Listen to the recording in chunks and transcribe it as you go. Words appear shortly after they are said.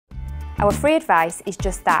Our free advice is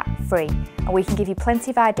just that, free, and we can give you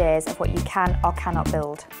plenty of ideas of what you can or cannot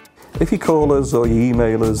build. If you call us or you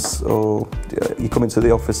email us or you come into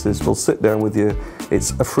the offices, we'll sit down with you.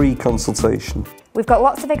 It's a free consultation. We've got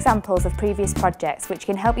lots of examples of previous projects which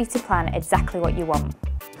can help you to plan exactly what you want.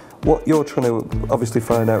 What you're trying to obviously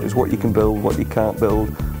find out is what you can build, what you can't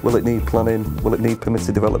build. Will it need planning? Will it need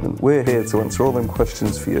permitted development? We're here to answer all them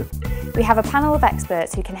questions for you. We have a panel of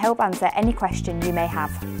experts who can help answer any question you may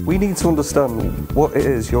have. We need to understand what it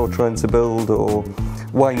is you're trying to build or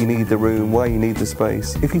why you need the room, why you need the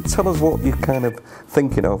space. If you tell us what you're kind of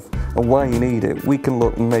thinking of and why you need it, we can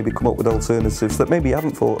look and maybe come up with alternatives that maybe you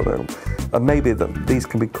haven't thought about, and maybe that these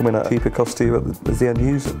can be coming at a cheaper cost to you as the end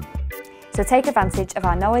user. So take advantage of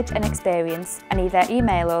our knowledge and experience and either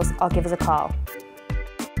email us or give us a call.